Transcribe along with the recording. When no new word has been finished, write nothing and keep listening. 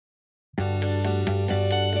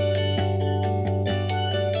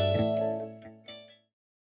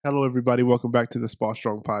Hello, everybody. Welcome back to the Spa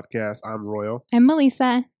Strong podcast. I'm Royal, I'm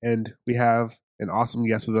Melissa. and we have an awesome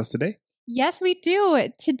guest with us today. Yes, we do.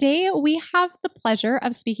 Today, we have the pleasure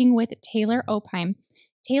of speaking with Taylor Opheim.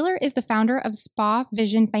 Taylor is the founder of Spa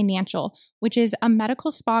Vision Financial, which is a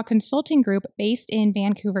medical spa consulting group based in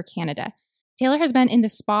Vancouver, Canada. Taylor has been in the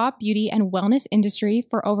spa, beauty, and wellness industry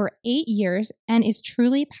for over 8 years and is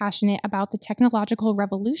truly passionate about the technological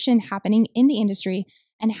revolution happening in the industry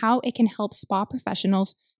and how it can help spa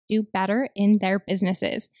professionals do better in their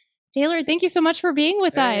businesses. Taylor, thank you so much for being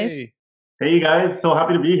with us. Hey, you guys. So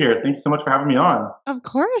happy to be here. Thank you so much for having me on. Of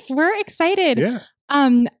course, we're excited. Yeah.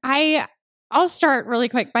 I'll start really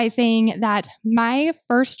quick by saying that my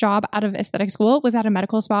first job out of aesthetic school was at a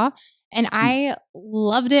medical spa, and I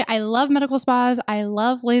loved it. I love medical spas. I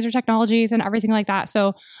love laser technologies and everything like that.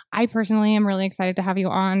 So I personally am really excited to have you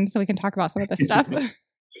on so we can talk about some of this stuff.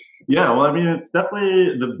 Yeah, well, I mean, it's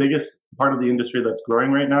definitely the biggest part of the industry that's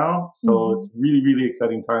growing right now. So it's really, really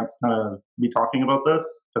exciting times to kind of be talking about this.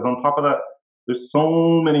 Because on top of that, there's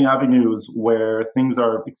so many avenues where things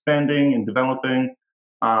are expanding and developing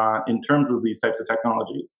in terms of these types of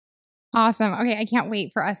technologies. Awesome. Okay, I can't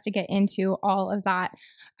wait for us to get into all of that.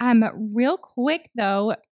 Real quick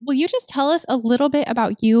though, will you just tell us a little bit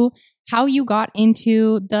about you, how you got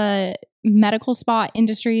into the medical spa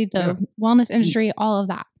industry, the wellness industry, all of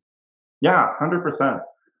that? Yeah, 100%.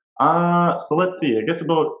 So let's see. I guess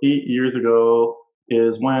about 8 years ago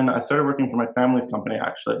is when I started working for my family's company,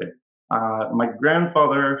 actually. My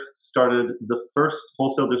grandfather started the first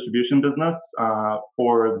wholesale distribution business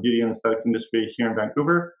for the beauty and aesthetics industry here in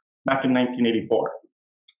Vancouver back in 1984.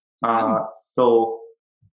 So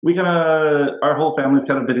our whole family's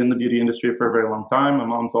kind of been in the beauty industry for a very long time. My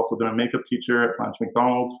mom's also been a makeup teacher at Blanche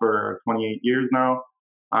McDonald for 28 years now.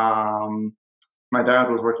 My dad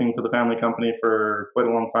was working for the family company for quite a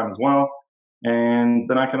long time as well. And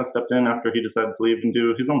then I kind of stepped in after he decided to leave and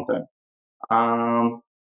do his own thing.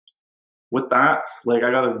 With that, I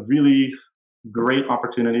got a really great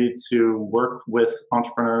opportunity to work with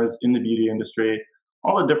entrepreneurs in the beauty industry,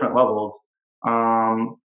 all at different levels,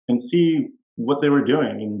 and see what they were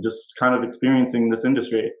doing and just kind of experiencing this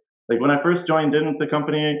industry. When I first joined in with the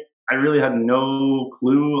company, I really had no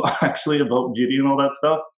clue actually about beauty and all that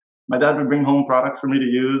stuff. My dad would bring home products for me to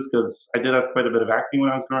use because I did have quite a bit of acne when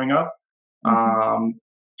I was growing up. And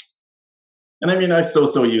I mean, I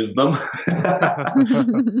so used them.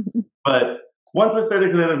 But once I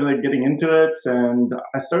started kind of getting into it, and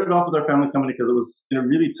I started off with our family's company because it was in a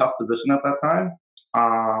really tough position at that time.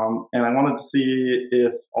 And I wanted to see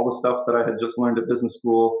if all the stuff that I had just learned at business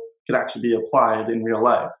school could actually be applied in real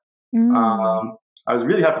life. I was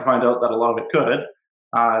really happy to find out that a lot of it could,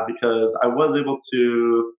 because I was able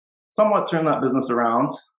to somewhat turn that business around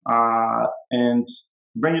and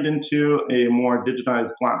bring it into a more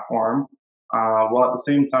digitized platform, while at the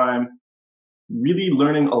same time really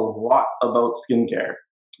learning a lot about skincare.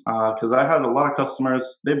 Because I had a lot of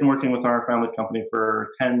customers, they've been working with our family's company for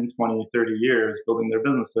 10, 20, 30 years, building their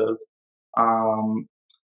businesses.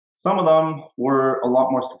 Some of them were a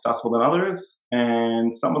lot more successful than others,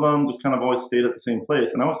 and some of them just kind of always stayed at the same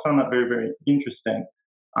place. And I always found that very, very interesting.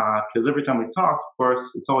 Because every time we talked, of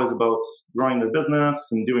course, it's always about growing their business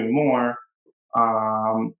and doing more.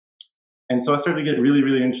 And so I started to get really,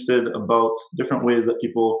 really interested about different ways that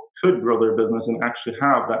people could grow their business and actually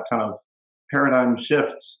have that kind of paradigm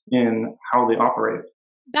shift in how they operate.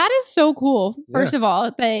 That is so cool. First of all,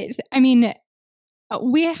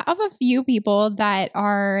 we have a few people that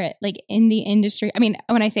are in the industry. I mean,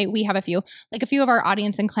 when I say we have a few of our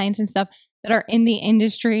audience and clients and stuff that are in the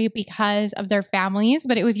industry because of their families,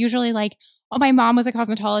 but it was usually my mom was a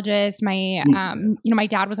cosmetologist. My, my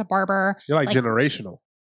dad was a barber. You're generational.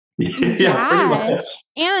 Yeah.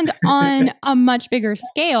 And on a much bigger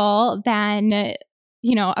scale than,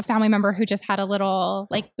 a family member who just had a little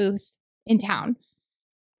booth in town.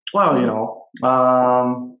 Well,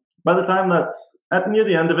 by the time that's near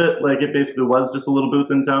the end of it, it basically was just a little booth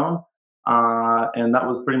in town. And that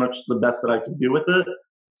was pretty much the best that I could do with it.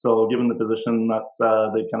 So given the position that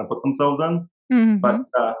they kind of put themselves in. But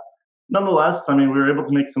nonetheless, we were able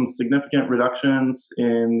to make some significant reductions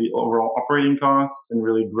in the overall operating costs and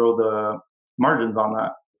really grow the margins on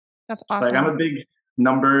that. That's awesome. I'm a big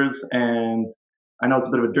numbers, and I know it's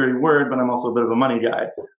a bit of a dirty word, but I'm also a bit of a money guy.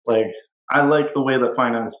 I like the way that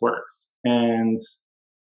finance works, and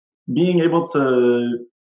being able to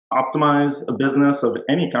optimize a business of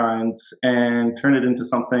any kind and turn it into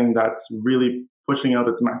something that's really pushing out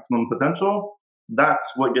its maximum potential,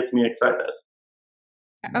 that's what gets me excited.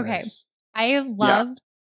 Okay. Nice. I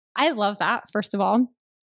love that, first of all.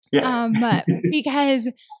 Yeah. Because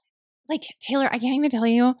like Taylor, I can't even tell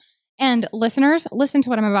you. And listeners, listen to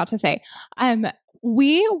what I'm about to say.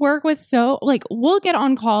 We work with we'll get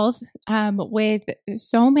on calls with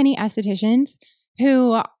so many estheticians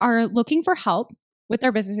who are looking for help with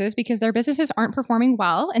their businesses because their businesses aren't performing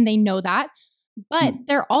well and they know that, but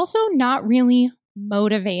they're also not really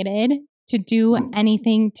motivated to do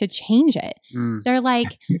anything to change it. They're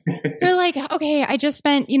like, okay, I just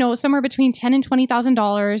spent, somewhere between $10,000 and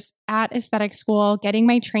 $20,000 at aesthetic school getting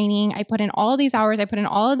my training. I put in all of these hours. I put in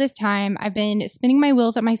all of this time. I've been spinning my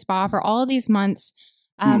wheels at my spa for all of these months.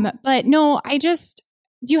 But no, do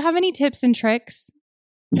you have any tips and tricks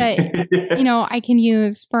that, I can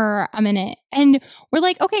use for a minute? And we're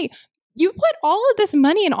like, okay, you put all of this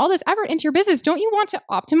money and all this effort into your business. Don't you want to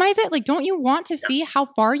optimize it? Like, don't you want to see how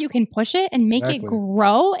far you can push it and make it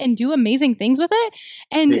grow and do amazing things with it?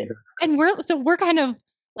 And we're kind of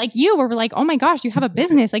like you, where we're like, oh my gosh, you have a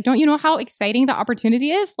business. Like, don't you know how exciting the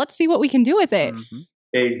opportunity is? Let's see what we can do with it.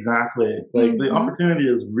 Exactly. Like the opportunity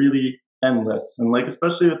is really endless. And like,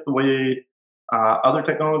 especially with the way other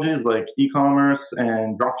technologies like e-commerce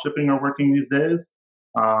and drop shipping are working these days.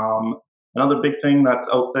 Another big thing that's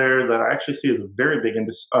out there that I actually see as a very big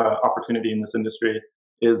opportunity in this industry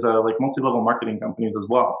is like multi-level marketing companies as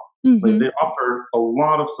well. Like they offer a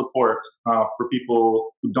lot of support for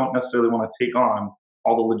people who don't necessarily want to take on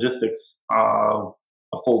all the logistics of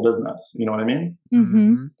a full business. You know what I mean?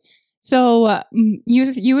 So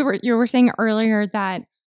you were saying earlier that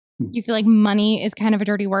you feel like money is kind of a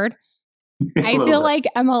dirty word. I feel like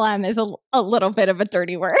MLM is a little bit of a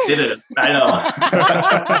dirty word. It is. I know.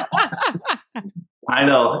 I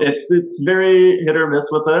know. It's very hit or miss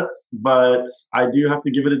with it, but I do have to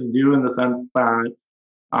give it its due in the sense that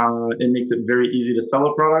it makes it very easy to sell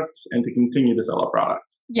a product and to continue to sell a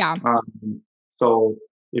product. Yeah. So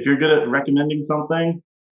if you're good at recommending something,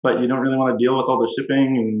 but you don't really want to deal with all the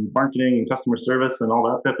shipping and marketing and customer service and all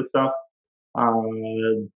that type of stuff,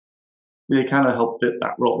 they kind of help fit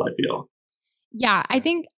that role, I feel. Yeah, I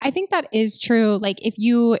think that is true. Like if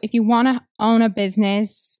you want to own a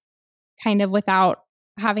business kind of without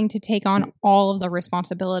having to take on all of the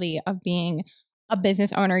responsibility of being a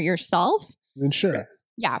business owner yourself, then sure.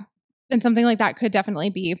 Yeah. Then something like that could definitely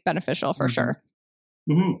be beneficial for sure.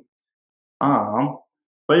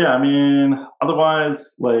 But yeah, I mean,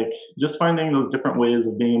 otherwise, like just finding those different ways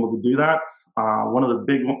of being able to do that. One of the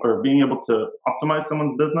being able to optimize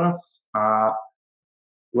someone's business.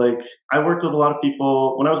 Like I worked with a lot of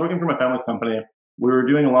people when I was working for my family's company. We were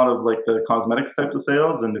doing a lot of like the cosmetics types of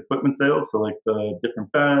sales and equipment sales. So like the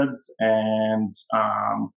different beds and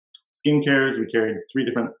skincares. We carried 3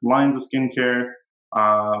 different lines of skincare.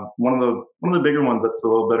 One of the bigger ones that's a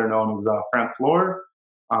little better known is France Lore.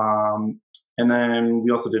 And then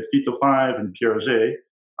we also did Phyto 5 and Pierre Auger.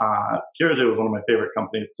 Pierre Auger was one of my favorite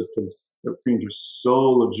companies just because their creams are so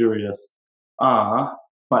luxurious. Yeah.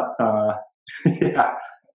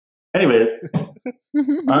 Anyways,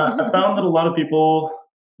 I found that a lot of people,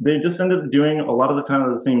 they just ended up doing a lot of the kind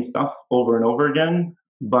of the same stuff over and over again,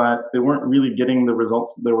 but they weren't really getting the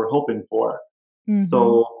results that they were hoping for.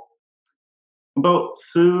 So about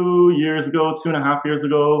 2.5 years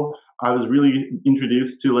ago, I was really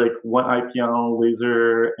introduced to like what IPL,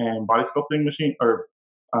 laser, and body sculpting machine or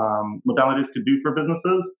modalities could do for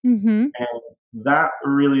businesses, and that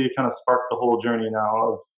really kind of sparked the whole journey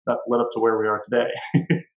now that's led up to where we are today.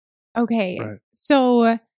 Okay, right.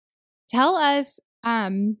 So tell us.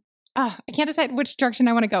 I can't decide which direction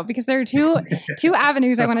I want to go because there are two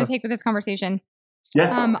avenues I want to take with this conversation.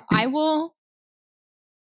 Yeah. I will.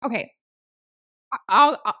 Okay.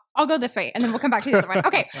 I'll go this way and then we'll come back to the other one.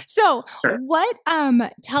 Okay. So sure. What,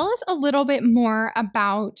 tell us a little bit more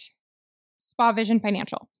about Spa Vision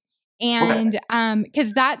Financial. And,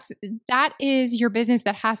 cause that is your business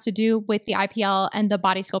that has to do with the IPL and the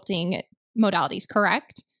body sculpting modalities,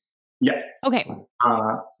 correct? Yes. Okay.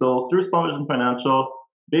 So through Spa Vision Financial,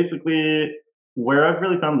 basically where I've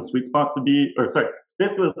really found the sweet spot to be,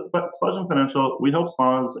 basically with Spa Vision Financial, we help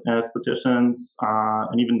spas and estheticians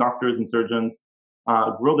and even doctors and surgeons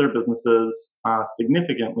grow their businesses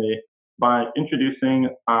significantly by introducing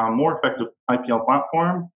a more effective IPL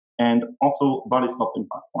platform and also body sculpting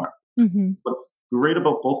platform. What's great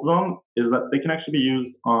about both of them is that they can actually be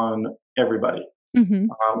used on everybody.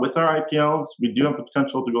 With our IPLs, we do have the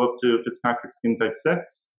potential to go up to Fitzpatrick skin type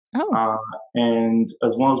 6. And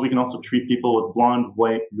as well as we can also treat people with blonde,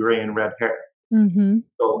 white, gray, and red hair.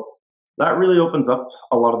 So that really opens up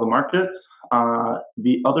a lot of the markets.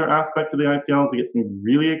 The other aspect of the IPLs that gets me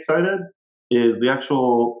really excited is the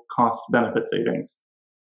actual cost benefit savings.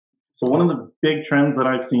 So one of the big trends that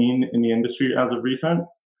I've seen in the industry as of recent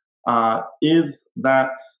is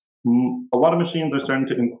that a lot of machines are starting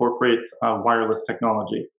to incorporate wireless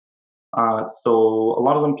technology. So a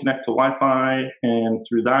lot of them connect to Wi-Fi, and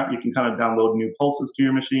through that you can kind of download new pulses to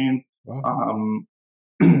your machine. Wow.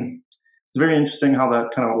 It's very interesting how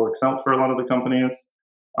that kind of works out for a lot of the companies.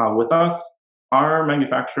 With us, our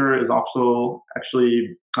manufacturer is also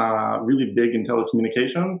actually really big in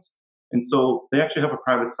telecommunications, and so they actually have a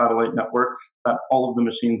private satellite network that all of the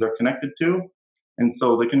machines are connected to, and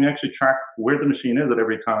so they can actually track where the machine is at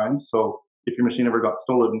every time. So if your machine ever got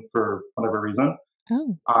stolen for whatever reason,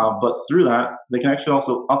 Oh. but through that, they can actually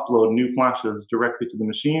also upload new flashes directly to the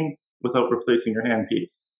machine without replacing your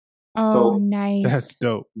handpiece. Oh, So That's nice.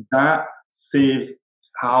 dope. that saves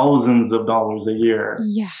thousands of dollars a year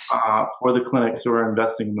Yeah. for the clinics who are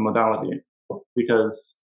investing in the modality.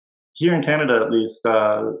 Because here in Canada, at least,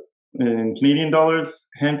 in Canadian dollars,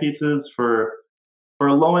 handpieces for a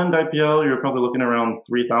low end IPL, you're probably looking around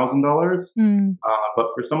 $3,000. Mm. But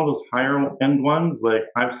for some of those higher end ones, like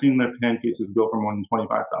I've seen their handpieces go for more than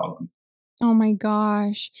 25,000. Oh my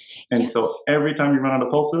gosh. And Yeah. so every time you run out of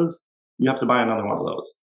pulses, you have to buy another one of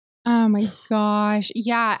those. Oh my gosh.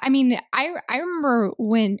 Yeah. I mean, I remember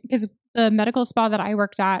because the medical spa that I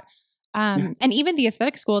worked at, Yeah. and even the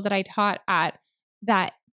aesthetic school that I taught at,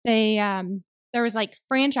 that they there was like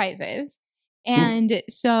franchises. Mm, And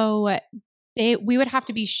so we would have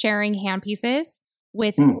to be sharing handpieces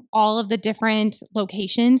with mm. all of the different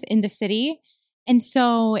locations in the city. And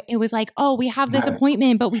so it was like, oh, we have this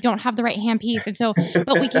appointment, but we don't have the right handpiece. And so,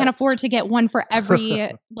 but we can't afford to get one for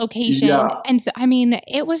every location. Yeah, And so, I mean,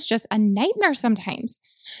 it was just a nightmare sometimes.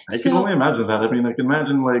 I can So, only imagine that. I mean, I can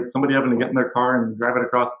imagine like somebody having to get in their car and drive it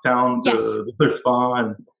across town yes, to their spa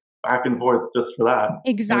and back and forth just for that. And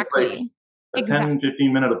it's like exactly. a 10,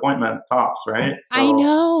 15-minute appointment tops, right? I So,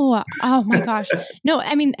 know. Oh my gosh. No,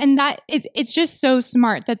 I mean, and it's just so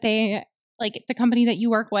smart that they, like, the company that you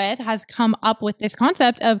work with has come up with this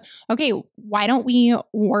concept of, okay, why don't we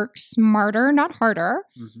work smarter, not harder,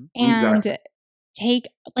 Mhm. exactly. and take,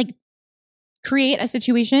 like, create a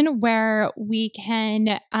situation where we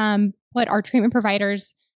can put our treatment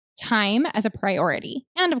providers' time as a priority,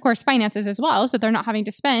 and of course finances as well, so they're not having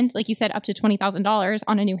to spend, like you said, up to $20,000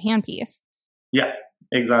 on a new handpiece. Yeah,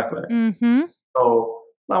 exactly. Mm-hmm. So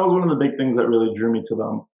that was one of the big things that really drew me to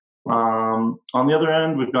them. On the other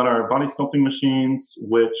end, we've got our body sculpting machines,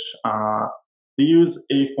 which they use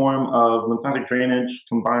a form of lymphatic drainage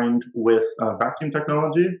combined with vacuum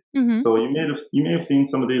technology. Mm-hmm. So you may have seen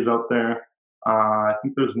some of these out there. I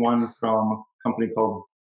think there's one from a company called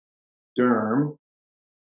Derm.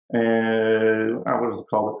 What was it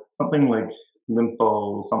called? Something like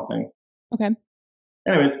lympho something. Okay.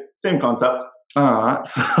 Anyways, same concept.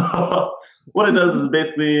 So what it does is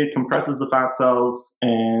basically compresses the fat cells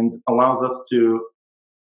and allows us to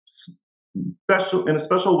in a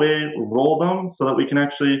special way roll them so that we can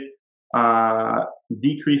actually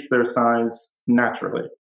decrease their size naturally.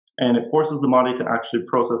 And it forces the body to actually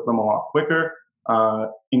process them a lot quicker,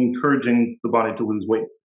 encouraging the body to lose weight.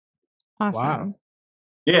 Awesome. Wow.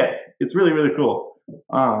 Yeah, it's really, really cool.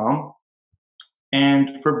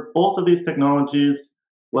 And for both of these technologies,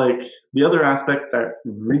 like the other aspect that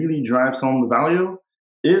really drives home the value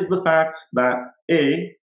is the fact that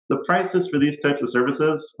the prices for these types of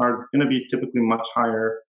services are going to be typically much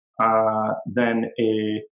higher than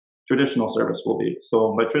a traditional service will be.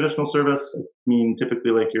 So by traditional service, I mean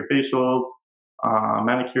typically like your facials,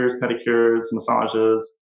 manicures, pedicures, massages,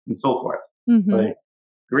 and so forth. Mm-hmm. Like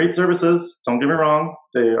great services, don't get me wrong,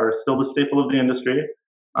 they are still the staple of the industry.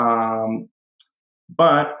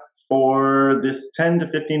 But for this 10 to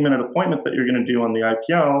 15-minute appointment that you're going to do on the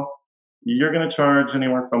IPL, you're going to charge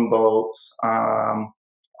anywhere from about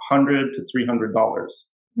 $100 to $300.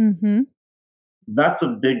 Mm-hmm. That's a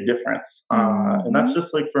big difference. And Mm-hmm. that's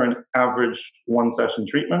just like for an average one session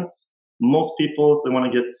treatment. Most people, if they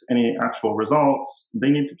want to get any actual results, they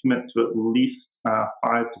need to commit to at least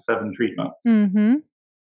 5 to 7 treatments. Mm-hmm.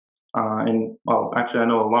 And well, actually, I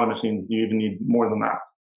know a lot of machines, you even need more than that.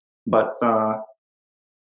 But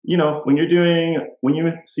when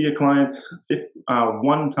you see a client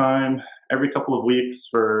one time every couple of weeks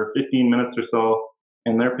for 15 minutes or so,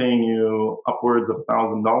 and they're paying you upwards of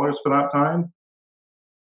 $1,000 for that time,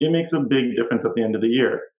 it makes a big difference at the end of the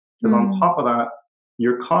year. Because on Mm. top of that,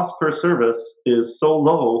 your cost per service is so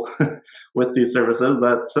low with these services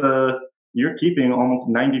that you're keeping almost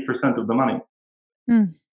 90% of the money. Mm.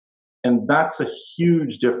 And that's a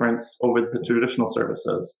huge difference over the traditional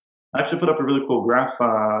services. I actually put up a really cool graph.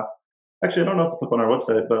 Actually, I don't know if it's up on our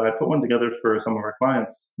website, but I put one together for some of our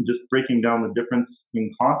clients, just breaking down the difference in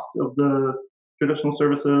cost of the traditional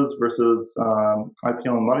services versus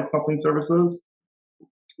IPL and body sculpting services.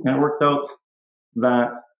 and it worked out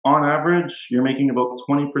that on average, you're making about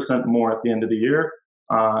 20% more at the end of the year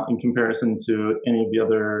in comparison to any of the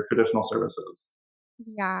other traditional services.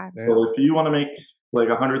 Yeah. So if you want to make like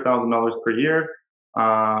 $100,000 per year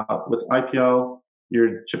with IPL,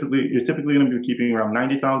 you're typically going to be keeping around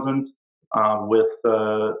 90,000. With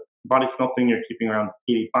body sculpting, you're keeping around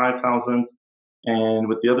 85,000, and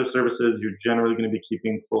with the other services, you're generally going to be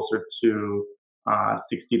keeping closer to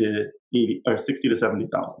 60 to 80 or 60 to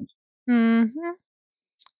 70,000. Mm-hmm.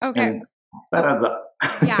 Okay. And that adds up.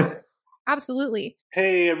 Yeah, absolutely.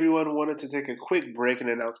 Hey everyone, wanted to take a quick break and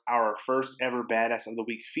announce our first ever Badass of the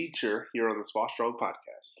Week feature here on the Spa Strong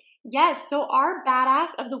podcast. Yes, so our Badass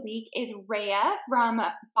of the Week is Rhea from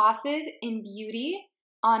Bosses in Beauty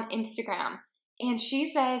on Instagram. And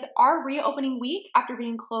she says, our reopening week after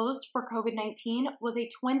being closed for COVID-19 was a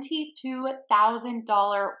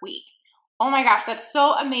 $22,000 week. Oh my gosh, that's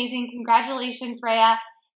so amazing. Congratulations, Rhea.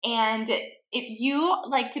 And if you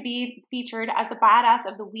like to be featured as the Badass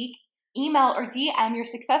of the Week, email or DM your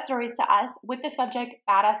success stories to us with the subject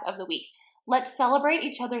Badass of the Week. Let's celebrate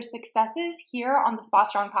each other's successes here on the Spa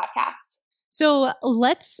Strong podcast. So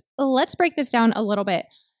let's break this down a little bit.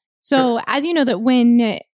 So as you know that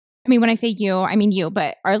when I say you, I mean you,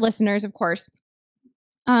 but our listeners, of course,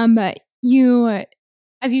 as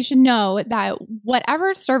you should know that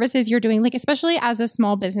whatever services you're doing, like especially as a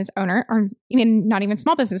small business owner, or even not even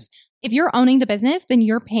small business, if you're owning the business, then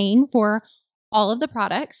you're paying for all of the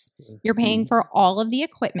products, you're paying for all of the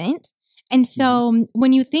equipment. And so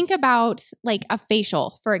when you think about like a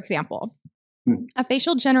facial, for example, a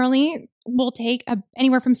facial generally will take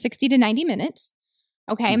anywhere from 60 to 90 minutes.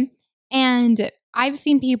 Okay. And I've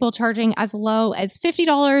seen people charging as low as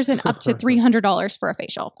 $50 and up to $300 for a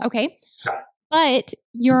facial. Okay. But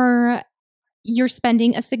you're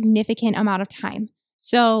spending a significant amount of time.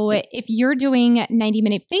 So if you're doing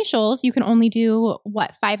 90-minute facials, you can only do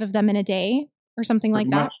 5 of them in a day or something like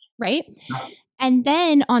that, right? And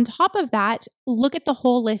then on top of that, look at the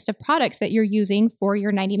whole list of products that you're using for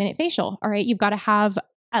your 90-minute facial. All right. You've got to have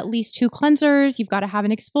at least 2 cleansers. You've got to have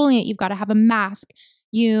an exfoliant. You've got to have a mask.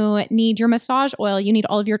 You need your massage oil. You need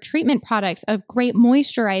all of your treatment products, a great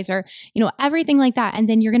moisturizer, everything like that. And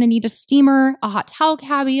then you're going to need a steamer, a hot towel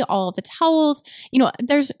cabbie, all of the towels.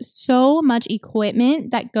 There's so much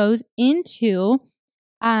equipment that goes into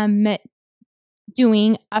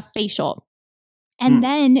doing a facial. And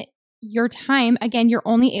then your time, again, you're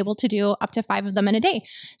only able to do up to 5 of them in a day.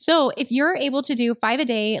 So if you're able to do 5 a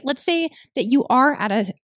day, let's say that you are at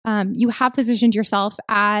you have positioned yourself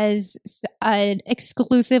as an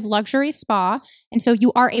exclusive luxury spa. And so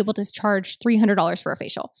you are able to charge $300 for a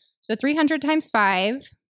facial. So 300 times 5,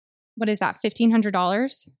 what is that?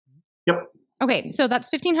 $1,500? Yep. Okay. So that's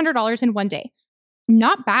 $1,500 in one day.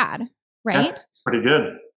 Not bad, right? That's pretty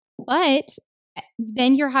good. But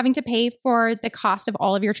then you're having to pay for the cost of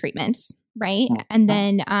all of your treatments, right? And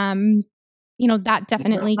then, that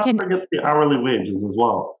definitely Let's not forget the hourly wages as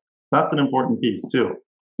well. That's an important piece too.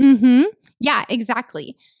 Mm-hmm. Yeah,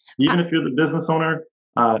 exactly. Even if you're the business owner,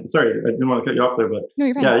 sorry, I didn't want to cut you off there, but no,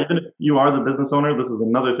 you're fine. Yeah, even if you are the business owner, this is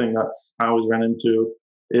another thing that's I always run into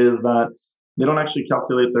is that they don't actually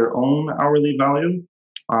calculate their own hourly value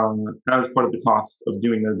as part of the cost of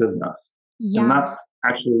doing their business. Yeah. And that's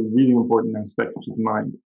actually a really important aspect to keep in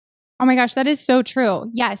mind. Oh my gosh, that is so true.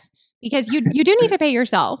 Yes, because you do need to pay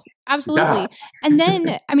yourself. Absolutely. Yeah. And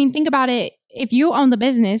then, think about it. If you own the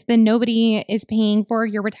business, then nobody is paying for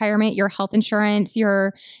your retirement, your health insurance,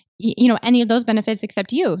 your, any of those benefits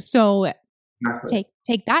except you. So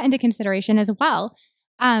take that into consideration as well.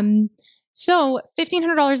 So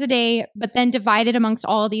 $1,500 a day, but then divided amongst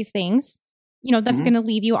all of these things, that's going to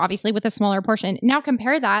leave you obviously with a smaller portion. Now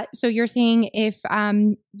compare that. So you're saying if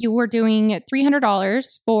you were doing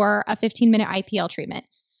 $300 for a 15-minute IPL treatment,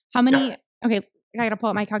 how many? Yeah. Okay, I got to pull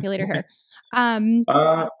up my calculator here.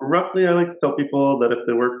 Roughly, I like to tell people that if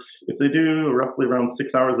they do roughly around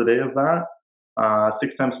 6 hours a day of that,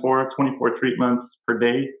 6 times 4, 24 treatments per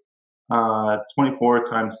day, 24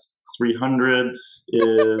 times 300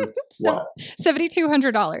 is what?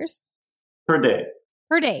 $7,200 per day.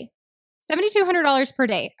 Per day. $7,200 per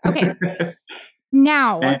day. Okay.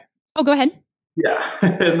 Now, go ahead. Yeah.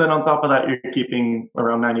 And then on top of that, you're keeping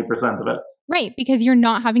around 90% of it. Right. Because you're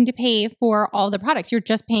not having to pay for all the products. You're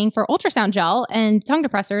just paying for ultrasound gel and tongue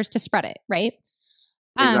depressors to spread it. Right.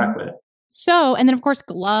 Exactly. So, and then of course,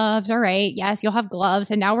 gloves. All right. Yes, you'll have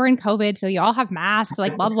gloves. And now we're in COVID. So you all have masks,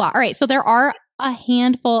 like blah, blah, blah. All right. So there are a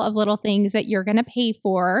handful of little things that you're going to pay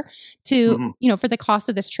for to, for the cost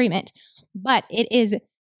of this treatment. But it is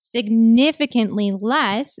significantly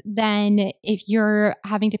less than if you're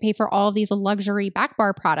having to pay for all of these luxury back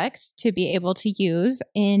bar products to be able to use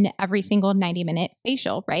in every single 90-minute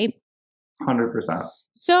facial, right? 100%.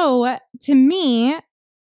 So to me,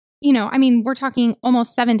 we're talking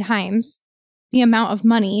almost 7 times the amount of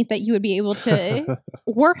money that you would be able to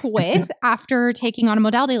work with after taking on a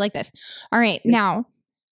modality like this. All right. Now,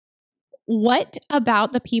 what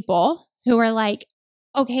about the people who are like,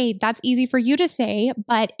 okay, that's easy for you to say,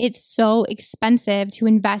 but it's so expensive to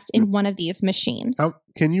invest in one of these machines?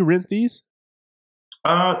 Can you rent these?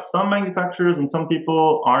 Some manufacturers and some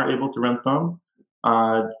people are able to rent them.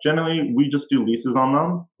 Generally, we just do leases on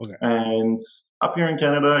them. Okay. And up here in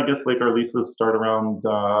Canada, I guess like our leases start around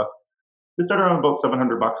about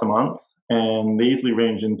 $700 a month, and they easily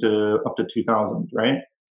range into up to 2,000, right?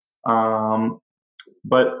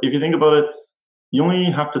 But if you think about it, you only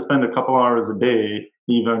have to spend a couple hours a day,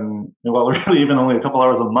 really even only a couple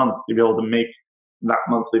hours a month to be able to make that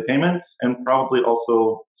monthly payments, and probably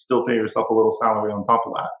also still pay yourself a little salary on top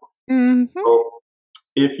of that. Mm-hmm. So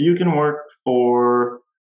if you can work for,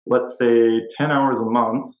 let's say, 10 hours a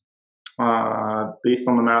month, based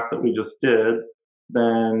on the math that we just did,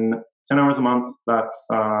 then 10 hours a month, that's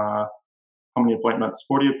how many appointments?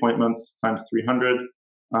 40 appointments times 300.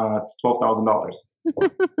 It's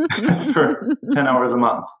 $12,000 for 10 hours a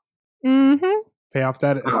month. Mm-hmm. Pay off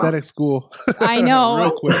that aesthetic school. I know.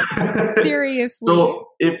 Real quick. Seriously. So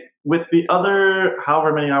if with the other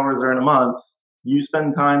however many hours are in a month, you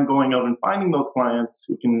spend time going out and finding those clients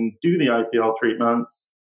who can do the IPL treatments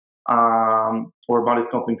or body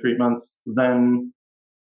sculpting treatments, then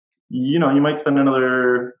you might spend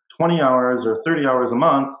another 20 hours or 30 hours a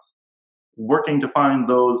month working to find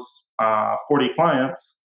those 40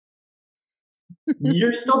 clients.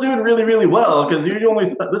 You're still doing really, really well because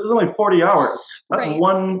this is only 40 hours. That's Right.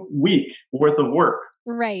 1 week worth of work.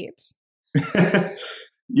 Right.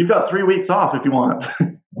 You've got 3 weeks off if you want.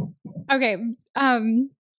 Okay.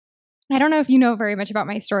 I don't know if you know very much about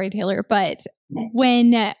my story, Taylor, but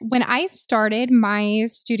when I started my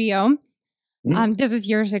studio, this was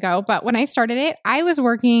years ago, but when I started it, I was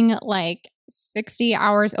working like 60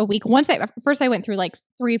 hours a week. First I went through like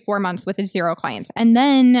 3-4 months with 0 clients. And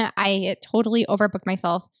then I totally overbooked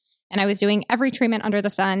myself and I was doing every treatment under the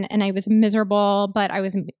sun and I was miserable, but I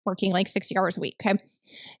was working like 60 hours a week. Okay.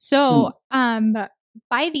 So,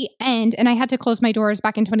 by the end, and I had to close my doors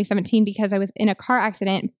back in 2017 because I was in a car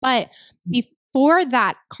accident. But before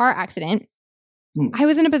that car accident, I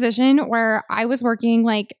was in a position where I was working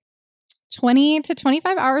like 20 to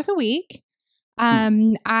 25 hours a week.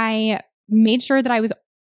 I made sure that I was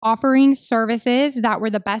offering services that were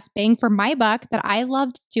the best bang for my buck that I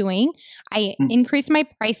loved doing. I increased my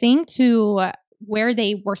pricing to where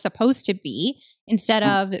they were supposed to be instead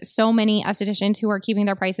of so many estheticians who are keeping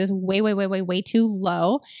their prices way, way, way, way, way too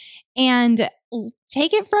low. And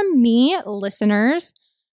take it from me, listeners,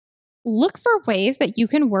 look for ways that you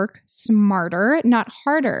can work smarter, not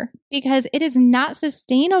harder, because it is not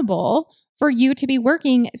sustainable for you to be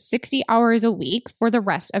working 60 hours a week for the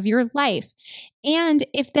rest of your life. And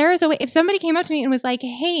if there is a way, if somebody came up to me and was like,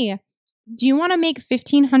 hey, do you want to make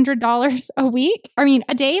 $1,500 a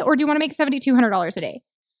day, or do you want to make $7,200 a day?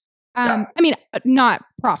 Not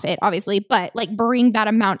profit, obviously, but like bring that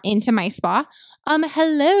amount into my spa.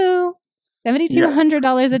 Hello,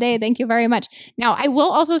 $7,200 a day. Thank you very much. Now, I will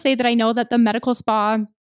also say that I know that the medical spa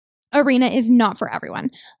arena is not for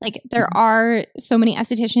everyone. Like there are so many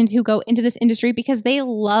estheticians who go into this industry because they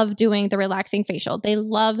love doing the relaxing facial. They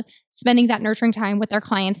love spending that nurturing time with their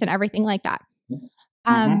clients and everything like that.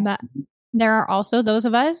 There are also those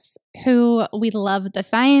of us who we love the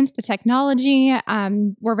science, the technology.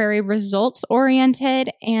 We're very results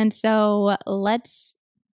oriented. And so let's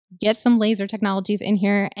get some laser technologies in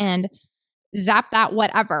here and zap that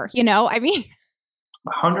whatever,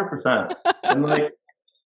 100%. And like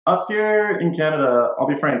up here in Canada, I'll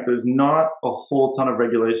be frank, there's not a whole ton of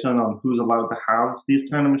regulation on who's allowed to have these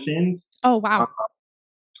kind of machines. Oh, wow.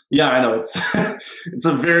 Yeah, I know. It's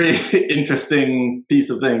a very interesting piece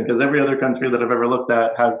of thing because every other country that I've ever looked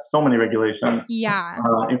at has so many regulations,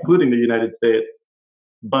 including the United States.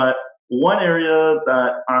 But one area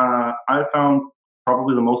that I found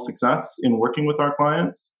probably the most success in working with our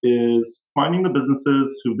clients is finding the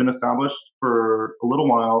businesses who've been established for a little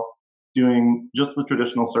while doing just the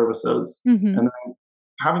traditional services, and then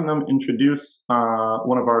having them introduce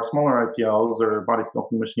one of our smaller IPLs or body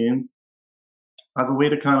sculpting machines as a way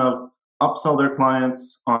to kind of upsell their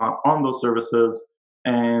clients on those services.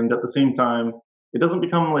 And at the same time, it doesn't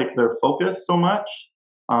become like their focus so much,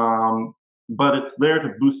 but it's there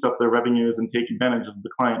to boost up their revenues and take advantage of the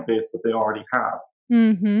client base that they already have.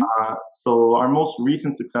 Mm-hmm. So our most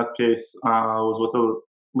recent success case was with a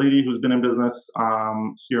lady who's been in business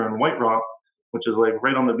here in White Rock, which is like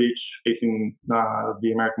right on the beach facing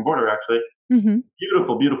the American border, actually. Mm-hmm.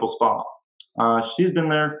 Beautiful, beautiful spa. She's been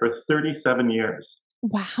there for 37 years.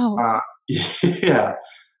 Wow. Yeah.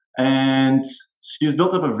 And she's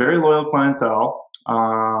built up a very loyal clientele.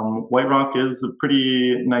 White Rock is a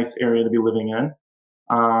pretty nice area to be living in.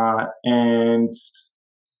 And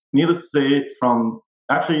needless to say,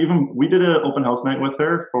 even we did an open house night with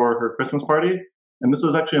her for her Christmas party. And this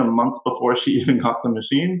was actually a month before she even got the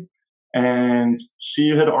machine. And she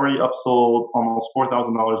had already upsold almost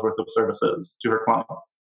 $4,000 worth of services to her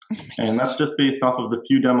clients. And that's just based off of the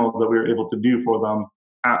few demos that we were able to do for them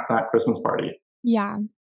at that Christmas party. Yeah.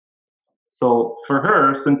 So for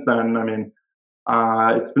her, since then, I mean,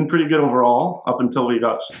 it's been pretty good overall up until we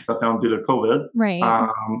got shut down due to COVID. Right.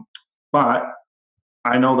 But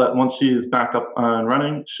I know that once she's back up and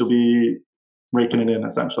running, she'll be raking it in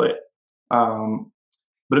essentially.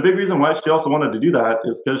 But a big reason why she also wanted to do that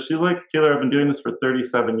is because she's like, Taylor, I've been doing this for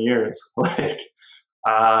 37 years. Like,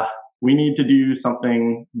 we need to do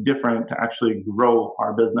something different to actually grow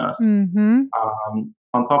our business. Mm-hmm.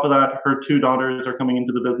 On top of that, her two daughters are coming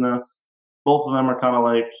into the business. Both of them are kind of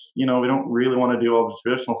like, we don't really want to do all the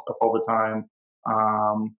traditional stuff all the time.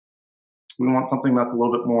 We want something that's a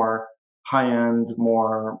little bit more high-end,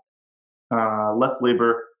 more less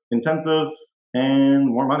labor intensive, and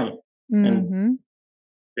more money. Mm-hmm. And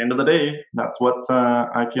at the end of the day, that's what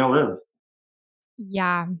IPL is.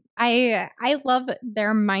 Yeah. I love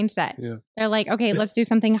their mindset. Yeah. They're like, okay, let's do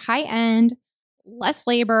something high end, less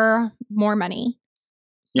labor, more money.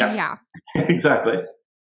 Yeah. Exactly.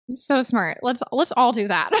 So smart. Let's all do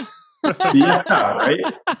that. Yeah, right?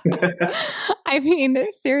 I mean,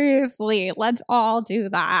 seriously, let's all do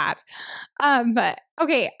that. But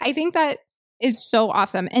okay, I think that is so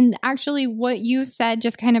awesome. And actually what you said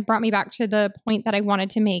just kind of brought me back to the point that I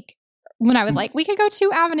wanted to make when I was like, we could go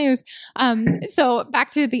two avenues. So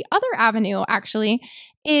back to the other avenue actually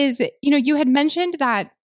is, you had mentioned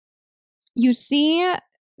that you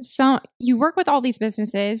work with all these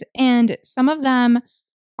businesses and some of them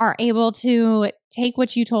are able to take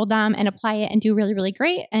what you told them and apply it and do really, really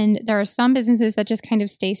great. And there are some businesses that just kind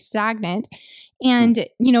of stay stagnant. And,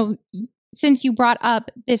 since you brought up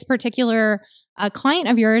this particular client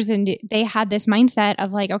of yours and they had this mindset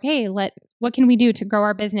of like, okay, what can we do to grow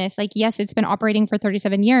our business? Like, yes, it's been operating for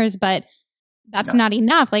 37 years, but that's not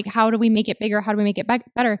enough. Like, how do we make it bigger? How do we make it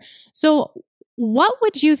better? So what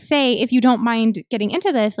would you say, if you don't mind getting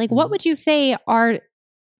into this, like, what would you say are,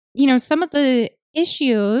 some of the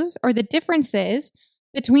issues or the differences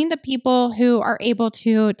between the people who are able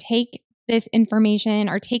to take this information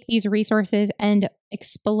or take these resources and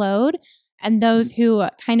explode and those who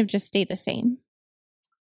kind of just stay the same?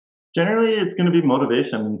 Generally, it's going to be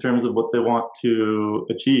motivation in terms of what they want to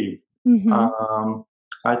achieve. Mm-hmm.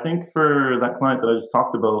 I think for that client that I just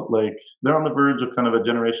talked about, like they're on the verge of kind of a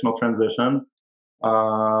generational transition.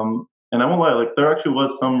 And I won't lie, like there actually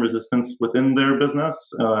was some resistance within their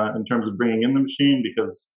business in terms of bringing in the machine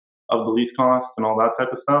because of the lease cost and all that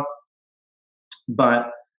type of stuff. But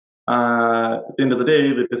at the end of the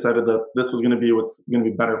day, they decided that this was going to be what's going to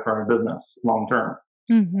be better for our business long term.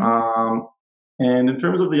 Mm-hmm. And in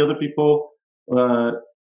terms of the other people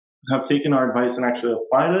have taken our advice and actually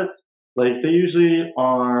applied it, like they usually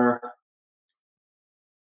are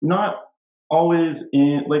not always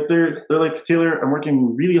in, like they're like, Taylor, I'm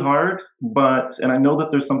working really hard, and I know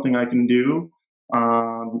that there's something I can do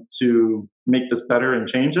to make this better and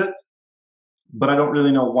change it, but I don't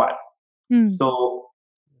really know what. So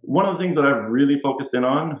one of the things that I've really focused in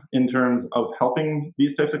on in terms of helping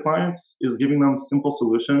these types of clients is giving them simple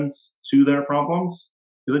solutions to their problems.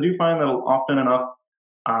 Because I do find that often enough,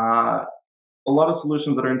 a lot of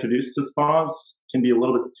solutions that are introduced to spas can be a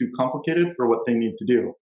little bit too complicated for what they need to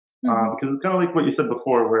do. Because it's kind of like what you said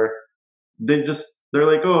before, where they're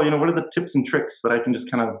like, oh, what are the tips and tricks that I can just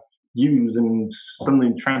kind of use and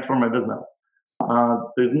suddenly transform my business?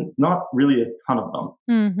 There's not really a ton of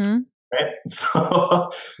them. Right?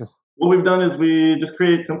 So what we've done is we just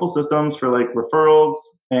create simple systems for like referrals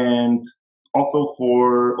and also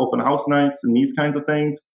for open house nights and these kinds of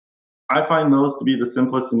things. I find those to be the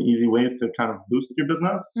simplest and easy ways to kind of boost your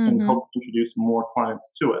business and help introduce more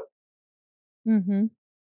clients to it.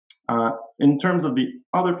 In terms of the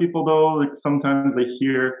other people, though, like sometimes they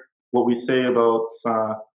hear what we say about.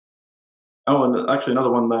 And actually,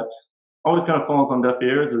 another one that always kind of falls on deaf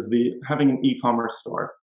ears is having an e-commerce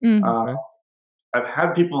store. I've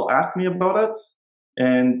had people ask me about it,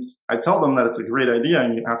 and I tell them that it's a great idea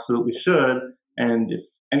and you absolutely should. And if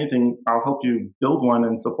anything, I'll help you build one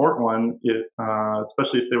and support one,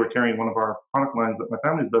 especially if they were carrying one of our product lines at my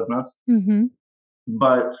family's business. Mm-hmm.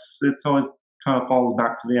 But it's always kind of falls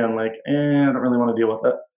back to the end, like, I don't really want to deal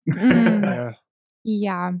with it. Yeah.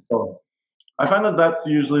 Yeah. So I find that that's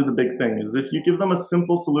usually the big thing, is if you give them a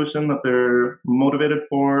simple solution that they're motivated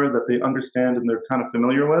for, that they understand and they're kind of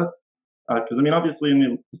familiar with, because I mean, obviously in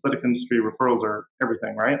the aesthetics industry, referrals are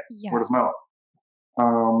everything, right? Yes. Word of mouth.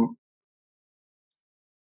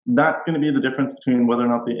 That's going to be the difference between whether or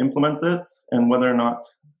not they implement it and whether or not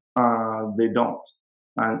they don't.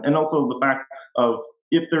 And also the fact of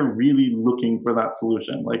if they're really looking for that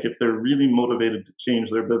solution, like if they're really motivated to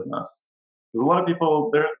change their business. Because a lot of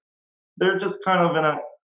people, they're just kind of in a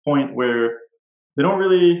point where they don't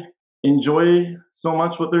really enjoy so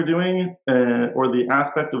much what they're doing or the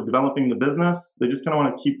aspect of developing the business. They just kind of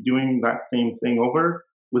want to keep doing that same thing over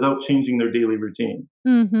without changing their daily routine.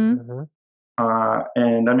 Mm-hmm. Mm-hmm.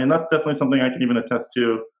 And I mean, that's definitely something I can even attest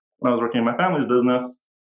to when I was working in my family's business.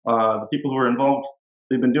 The people who were involved,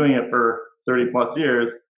 they've been doing it for 30 plus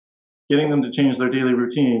years. Getting them to change their daily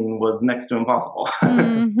routine was next to impossible.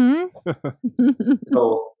 Mm-hmm.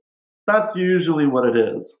 So that's usually what it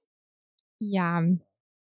is. Yeah.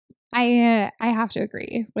 I have to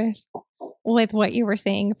agree with what you were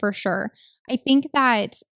saying for sure. I think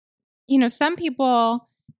that, some people,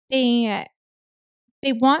 they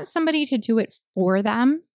want somebody to do it for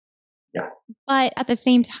them. Yeah. But at the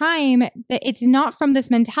same time, it's not from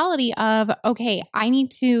this mentality of, okay, I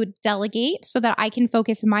need to delegate so that I can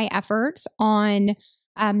focus my efforts on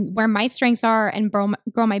where my strengths are and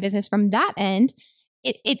grow my business from that end.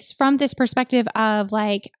 It's from this perspective of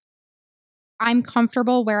like, I'm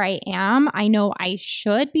comfortable where I am. I know I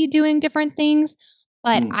should be doing different things,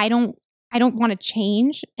 but I don't want to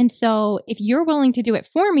change. And so if you're willing to do it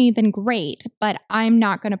for me, then great, but I'm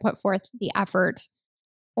not going to put forth the effort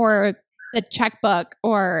or the checkbook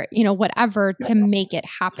or, whatever to make it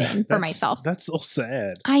happen for myself. That's so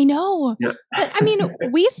sad. I know. Yeah. But I mean,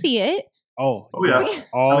 we see it. Oh yeah.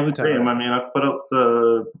 All the time. Same. I mean, I've put out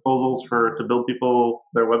proposals to build people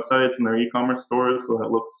their websites and their e-commerce stores so that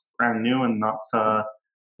it looks brand new and not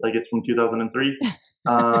like it's from 2003.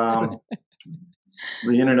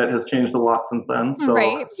 The internet has changed a lot since then. So,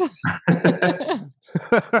 right. and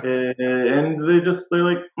they're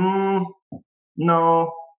like,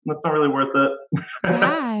 no, that's not really worth it.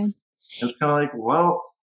 Yeah. It's kind of like, well,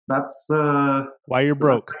 that's why you're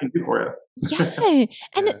broke. I can do for you. Yeah.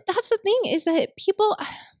 And that's the thing is that people,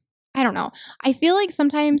 I don't know. I feel like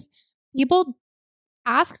sometimes people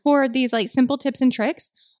ask for these like simple tips and tricks,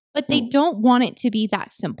 but they don't want it to be that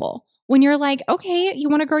simple. When you're like, okay, you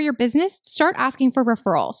want to grow your business, start asking for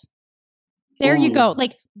referrals. There you go.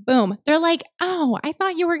 Like, boom. They're like, oh, I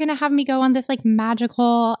thought you were going to have me go on this like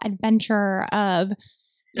magical adventure of,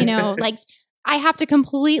 like I have to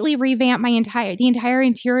completely revamp the entire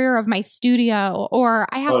interior of my studio, or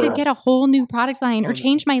I have to get a whole new product line or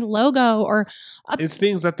change my logo or it's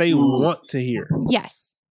things that they want to hear.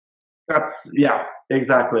 Yes. Yeah,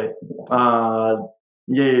 exactly.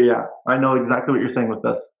 Yeah. I know exactly what you're saying with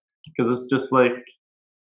this because it's just like,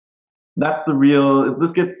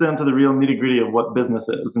 this gets down to the real nitty gritty of what business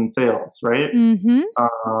is and sales, right? Mm-hmm.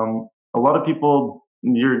 A lot of people,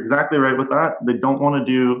 you're exactly right with that. They don't want to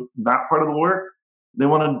do that part of the work. They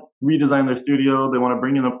want to redesign their studio. They want to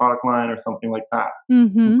bring in a product line or something like that.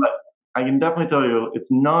 Mm-hmm. But I can definitely tell you,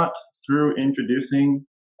 it's not through introducing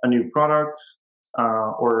a new product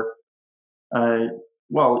or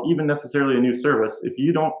even necessarily a new service. If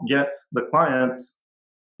you don't get the clients,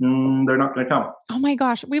 they're not going to come. Oh my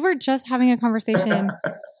gosh. We were just having a conversation.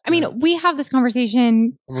 I mean, we have this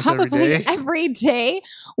conversation almost probably every day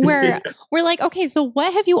where we're like, okay, so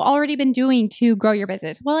what have you already been doing to grow your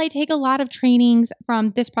business? Well, I take a lot of trainings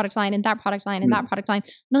from this product line and that product line and that product line.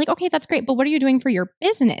 And they're like, okay, that's great. But what are you doing for your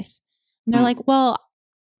business? And they're like, well,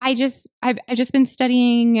 I've just been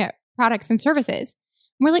studying products and services.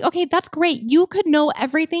 And we're like, okay, that's great. You could know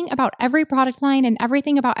everything about every product line and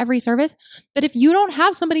everything about every service. But if you don't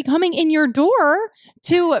have somebody coming in your door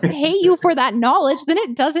to pay you for that knowledge, then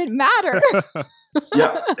it doesn't matter.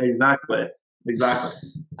 Yeah, exactly.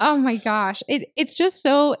 Oh my gosh. It's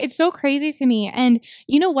so crazy to me. And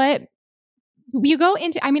you know what? You go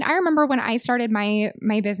into, I remember when I started my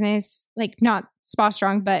business, like not Spa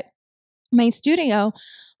Strong, but my studio,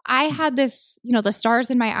 I had this, the stars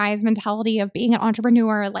in my eyes mentality of being an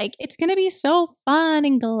entrepreneur. Like, it's going to be so fun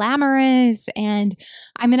and glamorous, and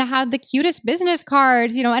I'm going to have the cutest business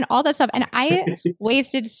cards, and all that stuff. And I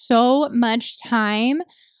wasted so much time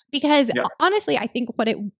because honestly, I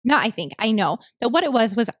know that what it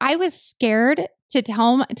was I was scared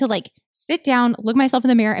to like sit down, look myself in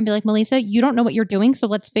the mirror and be like, Melissa, you don't know what you're doing. So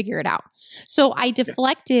let's figure it out. So I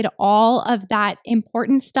deflected all of that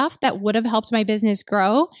important stuff that would have helped my business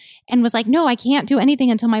grow and was like, no, I can't do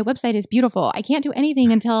anything until my website is beautiful. I can't do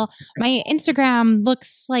anything until my Instagram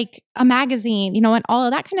looks like a magazine, and all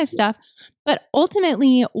of that kind of stuff. But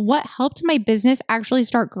ultimately, what helped my business actually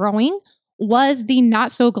start growing was the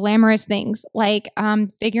not so glamorous things, like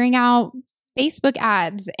figuring out Facebook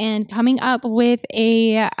ads and coming up with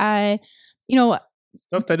a,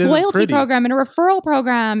 stuff that isn't loyalty pretty. program and a referral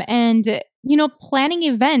program and, planning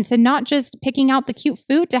events and not just picking out the cute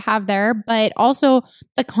food to have there, but also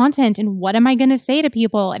the content and what am I going to say to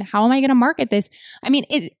people and how am I going to market this? I mean,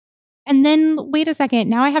 and then wait a second,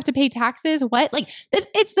 now I have to pay taxes. What? Like this,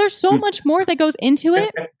 there's so much more that goes into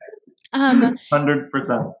it.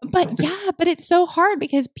 100%. But it's so hard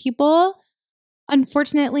because people,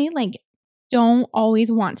 unfortunately, like don't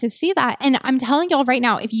always want to see that. And I'm telling y'all right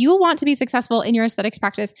now, if you want to be successful in your aesthetics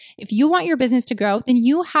practice, if you want your business to grow, then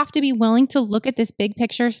you have to be willing to look at this big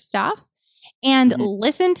picture stuff and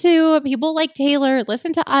listen to people like Taylor,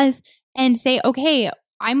 listen to us and say, okay,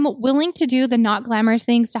 I'm willing to do the not glamorous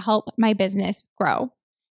things to help my business grow.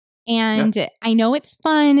 And I know it's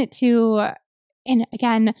fun and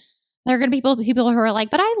again, there are going to be people who are like,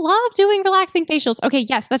 but I love doing relaxing facials. Okay,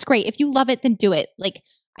 yes, that's great. If you love it, then do it. Like,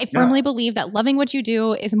 I firmly believe that loving what you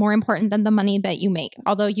do is more important than the money that you make,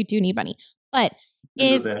 although you do need money. But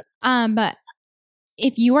if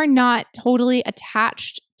you are not totally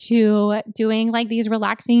attached to doing like these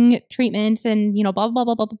relaxing treatments and, blah, blah,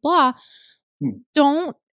 blah, blah, blah, blah,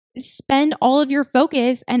 don't spend all of your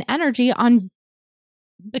focus and energy on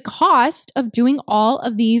the cost of doing all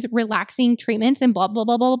of these relaxing treatments and blah, blah,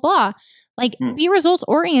 blah, blah, blah. Like be results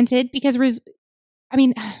oriented because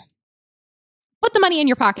put the money in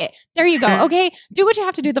your pocket. There you go. Okay. Do what you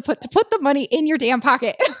have to do to put the money in your damn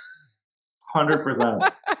pocket.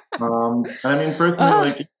 100%. I mean, personally,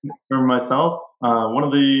 like for myself, one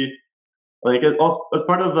of the, as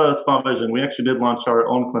part of Spa Vision, we actually did launch our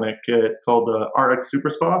own clinic. It's called RX Super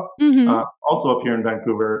Spa, also up here in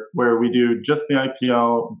Vancouver, where we do just the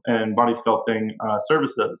IPL and body sculpting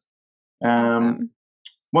services. Awesome.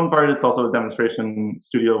 One part, it's also a demonstration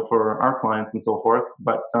studio for our clients and so forth.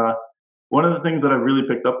 But one of the things that I've really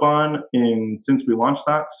picked up on since we launched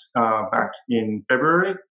that back in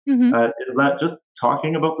February is that just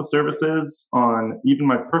talking about the services on even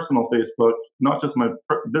my personal Facebook, not just my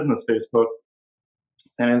business Facebook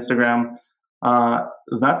and Instagram,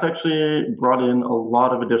 that's actually brought in a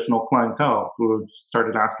lot of additional clientele who have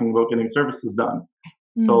started asking about getting services done.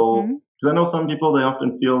 So, because I know some people, they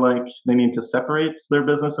often feel like they need to separate their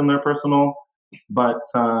business and their personal, but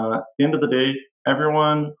at the end of the day,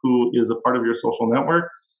 everyone who is a part of your social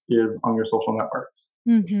networks is on your social networks.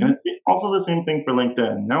 And it's also the same thing for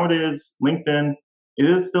LinkedIn. Nowadays, LinkedIn, it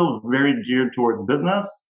is still very geared towards business,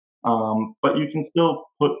 but you can still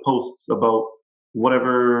put posts about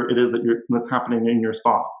whatever it is that's happening in your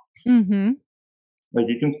spa. Like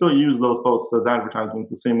you can still use those posts as advertisements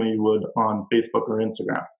the same way you would on Facebook or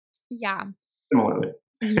Instagram. Yeah. Similarly.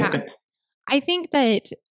 Yeah. I think that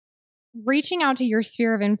reaching out to your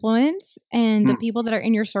sphere of influence and the people that are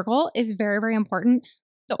in your circle is very, very important.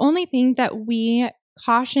 The only thing that we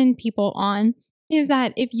caution people on is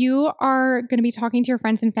that if you are going to be talking to your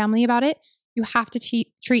friends and family about it, you have to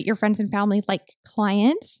treat your friends and family like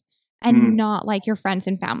clients and not like your friends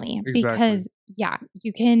and family. Exactly.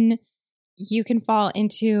 Because you can fall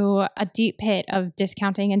into a deep pit of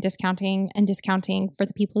discounting for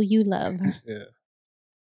the people you love.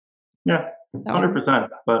 Yeah. 100%.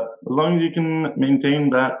 But as long as you can maintain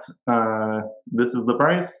that this is the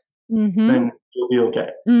price, then you'll be okay.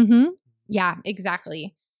 Yeah,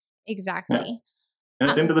 exactly. Yeah. And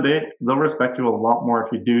at the end of the day, they'll respect you a lot more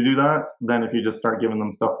if you do that than if you just start giving them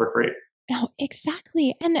stuff for free. No,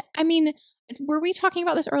 exactly. And I mean, were we talking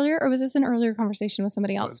about this earlier or was this an earlier conversation with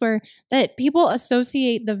somebody else where that people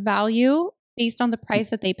associate the value based on the price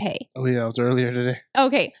that they pay? Oh yeah, it was earlier today.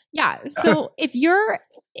 Okay. Yeah. So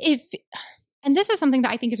and this is something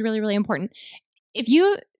that I think is really, really important. If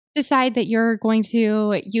you decide that you're going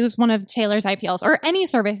to use one of Taylor's IPLs or any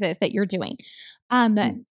services that you're doing,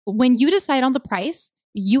 when you decide on the price,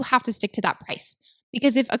 you have to stick to that price.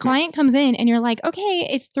 Because if a client comes in and you're like, okay,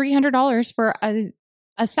 it's $300 for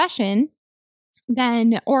a session,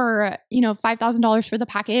 then, or, $5,000 for the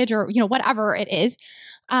package or, whatever it is,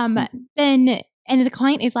 then, and the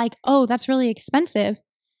client is like, oh, that's really expensive.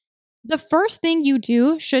 The first thing you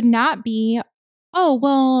do should not be, oh,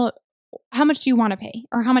 well, how much do you want to pay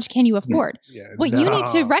or how much can you afford? What you need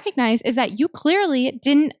to recognize is that you clearly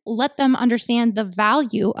didn't let them understand the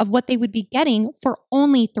value of what they would be getting for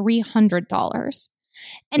only $300.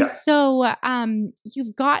 And so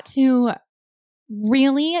you've got to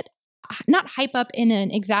really not hype up in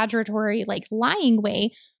an exaggeratory, like lying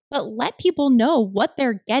way, but let people know what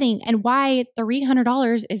they're getting and why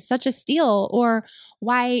 $300 is such a steal, or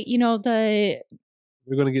why, you're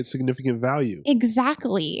going to get significant value.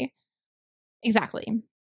 Exactly.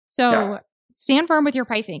 So stand firm with your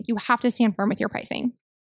pricing. You have to stand firm with your pricing.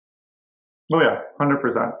 Oh yeah,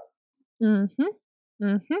 100%.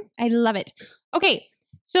 I love it. Okay.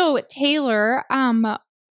 So Taylor,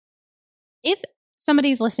 if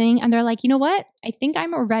somebody's listening and they're like, you know what, I think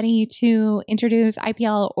I'm ready to introduce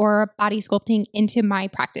IPL or body sculpting into my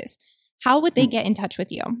practice, how would they get in touch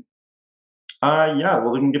with you?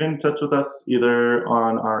 Well, they can get in touch with us either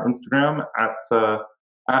on our Instagram at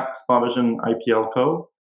SpaVision IPL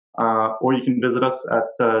Co. Or you can visit us at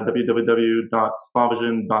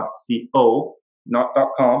www.spavision.co, not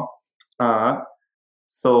 .com.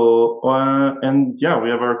 We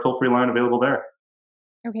have our toll-free line available there.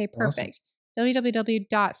 Okay, perfect. Awesome.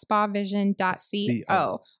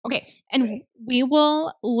 www.spavision.co. Okay, and we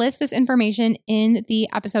will list this information in the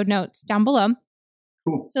episode notes down below,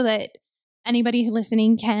 so that anybody who's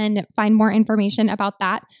listening can find more information about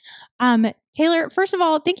that. Taylor, first of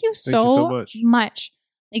all, thank you so much.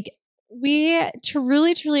 Like, we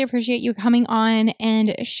truly, truly appreciate you coming on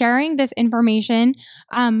and sharing this information.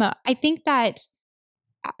 I think that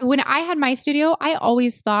when I had my studio, I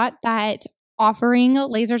always thought that offering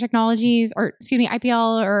laser technologies, or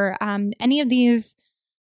IPL, or any of these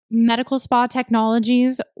medical spa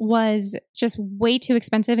technologies was just way too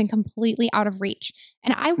expensive and completely out of reach.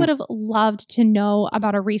 And I would have loved to know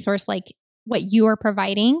about a resource like what you are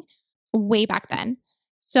providing way back then.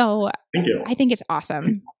 So thank you. I think it's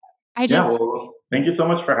awesome. Thank you so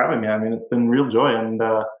much for having me. I mean, it's been real joy, and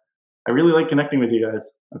I really like connecting with you guys.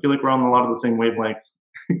 I feel like we're on a lot of the same wavelengths.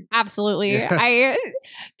 Absolutely. Yes. I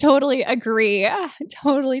totally agree.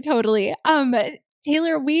 Totally.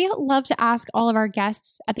 Taylor, we love to ask all of our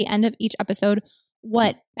guests at the end of each episode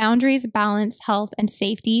what boundaries, balance, health, and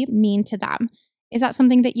safety mean to them. Is that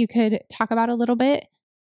something that you could talk about a little bit?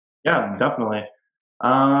 Yeah, definitely.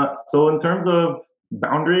 So in terms of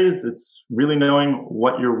boundaries, it's really knowing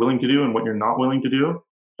what you're willing to do and what you're not willing to do.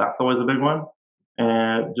 That's always a big one.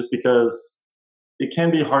 And just because it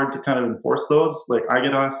can be hard to kind of enforce those. Like, I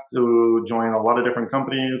get asked to join a lot of different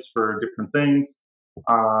companies for different things.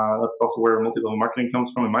 That's also where multi-level marketing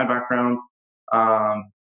comes from in my background.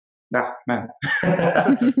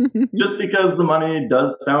 Just because the money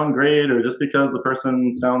does sound great, or just because the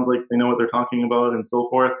person sounds like they know what they're talking about and so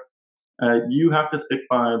forth, you have to stick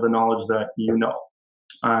by the knowledge that you know.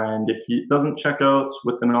 And if it doesn't check out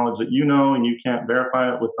with the knowledge that you know, and you can't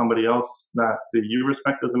verify it with somebody else that you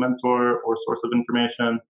respect as a mentor or source of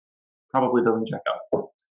information, probably doesn't check out.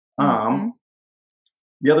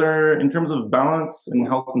 The other, in terms of balance and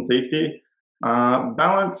health and safety,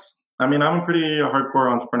 balance, I mean, I'm a pretty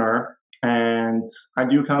hardcore entrepreneur, and I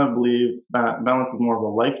do kind of believe that balance is more of a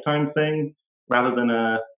lifetime thing rather than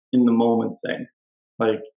a in the moment thing.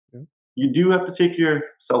 Like, you do have to take your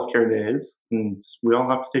self-care days, and we all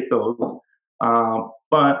have to take those.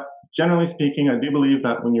 But generally speaking, I do believe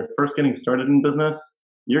that when you're first getting started in business,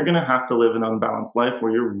 you're going to have to live an unbalanced life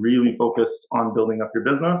where you're really focused on building up your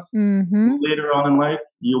business. Later on in life,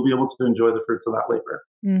 you'll be able to enjoy the fruits of that labor.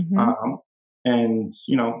 And,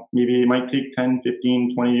 maybe it might take 10,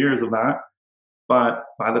 15, 20 years of that. But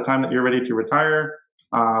by the time that you're ready to retire,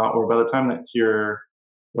 or by the time that you're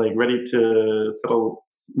ready to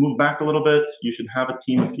move back a little bit, you should have a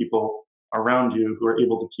team of people around you who are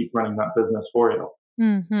able to keep running that business for you.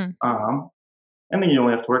 And then you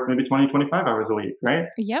only have to work maybe 20, 25 hours a week, right?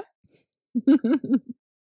 Yep.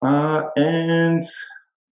 And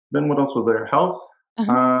then what else was there? Health.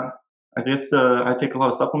 I guess I take a lot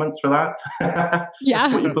of supplements for that.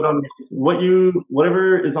 Yeah. What you put on,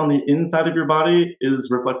 whatever is on the inside of your body is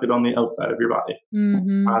reflected on the outside of your body.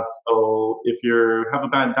 So if you have a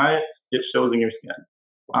bad diet, it shows in your skin.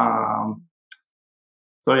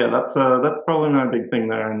 That's probably my big thing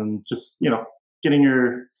there. And just, getting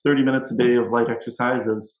your 30 minutes a day of light exercise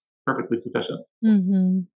is perfectly sufficient.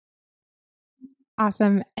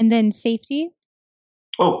 Awesome. And then safety?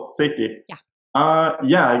 Oh, safety. Yeah.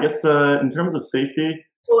 I guess in terms of safety, I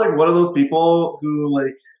feel one of those people who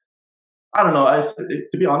I don't know.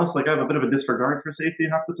 To be honest, I have a bit of a disregard for safety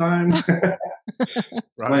half the time.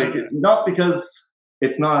 Not because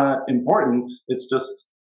it's not important. It's just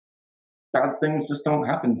bad things just don't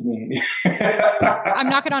happen to me. I'm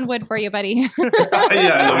knocking on wood for you, buddy.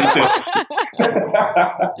 Yeah, me too.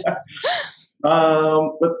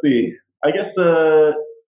 Let's see. I guess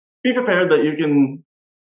be prepared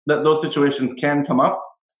that those situations can come up,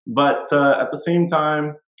 but at the same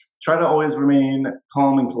time, try to always remain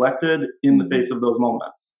calm and collected in the face of those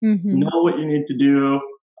moments. Know what you need to do,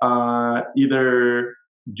 either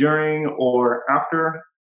during or after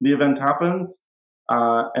the event happens,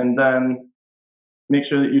 and then make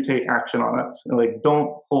sure that you take action on it. And, like,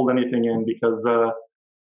 don't hold anything in, because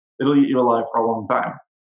it'll eat you alive for a long time.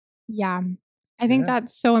 Yeah. I think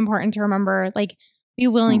that's so important to remember. Like, be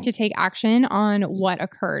willing to take action on what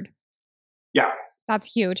occurred. Yeah.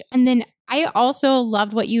 That's huge. And then I also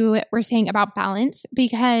loved what you were saying about balance,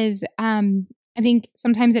 because I think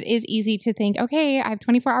sometimes it is easy to think, okay, I have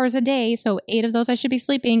 24 hours a day, so 8 of those I should be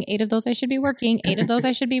sleeping, 8 of those I should be working, 8 of those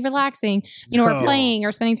I should be relaxing, or playing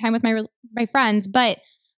or spending time with my friends. But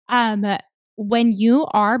when you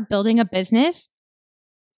are building a business,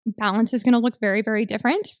 balance is going to look very, very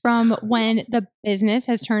different from when the business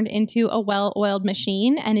has turned into a well-oiled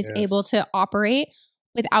machine and is able to operate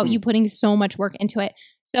without you putting so much work into it.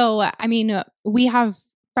 So, I mean, we have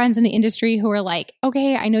friends in the industry who are like,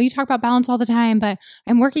 okay, I know you talk about balance all the time, but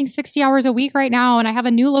I'm working 60 hours a week right now and I have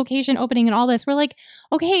a new location opening and all this. We're like,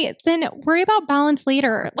 okay, then worry about balance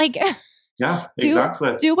later. Like, yeah,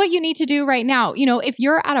 exactly. Do what you need to do right now. You know, if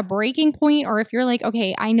you're at a breaking point, or if you're like,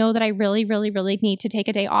 okay, I know that I really, really, really need to take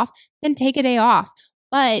a day off, then take a day off.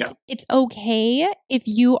 But it's okay if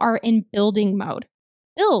you are in building mode.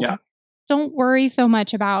 Build. Yeah. Don't worry so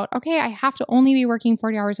much about, okay, I have to only be working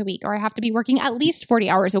 40 hours a week, or I have to be working at least 40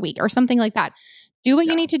 hours a week, or something like that. Do what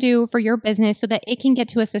you need to do for your business so that it can get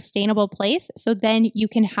to a sustainable place, so then you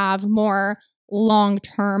can have more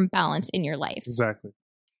long-term balance in your life. Exactly.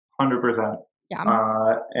 100%.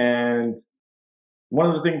 Yeah. And one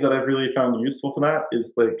of the things that I've really found useful for that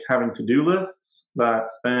is, like, having to-do lists that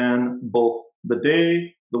span both the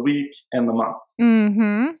day, the week, and the month.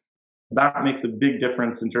 Mm-hmm. That makes a big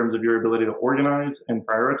difference in terms of your ability to organize and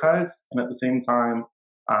prioritize, and at the same time,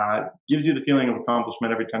 gives you the feeling of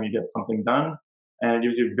accomplishment every time you get something done, and it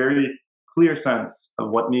gives you a very clear sense of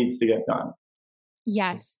what needs to get done.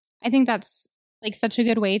 Yes. I think that's like such a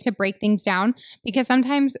good way to break things down, because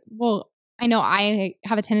sometimes, I know I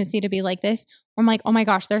have a tendency to be like this, where I'm like, oh my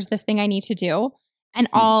gosh, there's this thing I need to do, and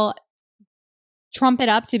I'll trump it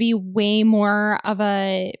up to be way more of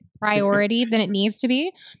a priority than it needs to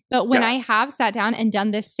be. But when I have sat down and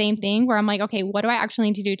done this same thing, where I'm like, okay, what do I actually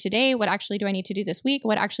need to do today? What actually do I need to do this week?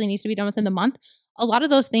 What actually needs to be done within the month? A lot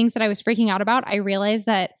of those things that I was freaking out about, I realized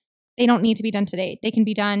that they don't need to be done today. They can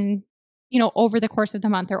be done, over the course of the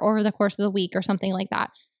month, or over the course of the week, or something like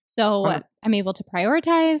that. So I'm able to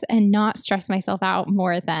prioritize and not stress myself out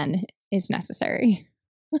more than is necessary.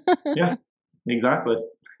 Yeah, exactly.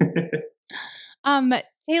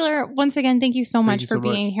 Taylor, once again, thank you so much for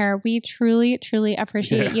being here. We truly, truly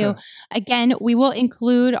appreciate you. Again, we will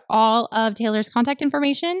include all of Taylor's contact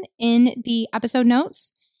information in the episode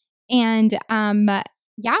notes. And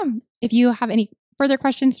if you have any further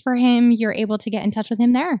questions for him, you're able to get in touch with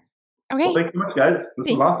him there. Okay. Well, thanks so much, guys.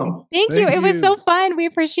 This was awesome. Thank you. It was so fun. We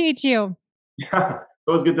appreciate you. Yeah,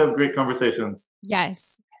 it was good to have great conversations.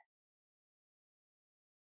 Yes.